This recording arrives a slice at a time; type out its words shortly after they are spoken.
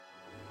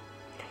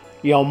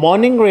Your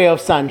Morning Ray of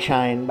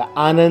Sunshine by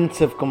Anand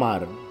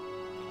Sivkumaran.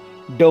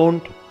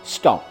 Don't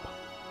stop.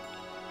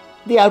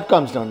 The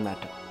outcomes don't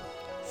matter.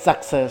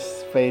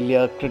 Success,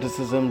 failure,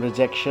 criticism,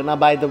 rejection are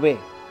by the way.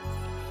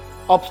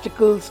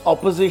 Obstacles,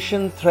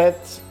 opposition,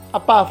 threats are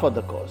par for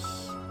the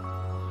course.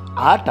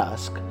 Our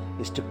task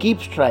is to keep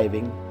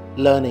striving,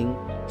 learning,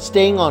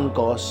 staying on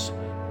course,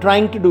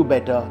 trying to do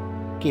better,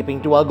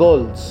 keeping to our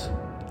goals.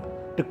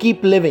 To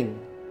keep living,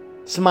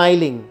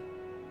 smiling,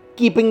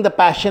 keeping the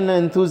passion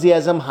and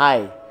enthusiasm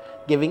high,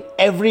 giving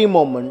every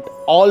moment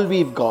all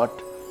we've got,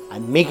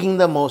 and making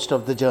the most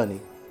of the journey.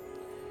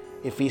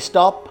 If we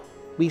stop,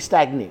 we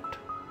stagnate.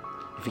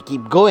 If we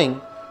keep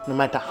going, no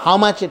matter how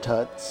much it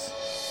hurts,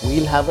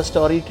 we'll have a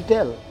story to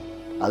tell,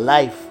 a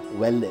life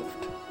well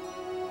lived.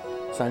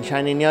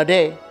 Sunshine in your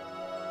day.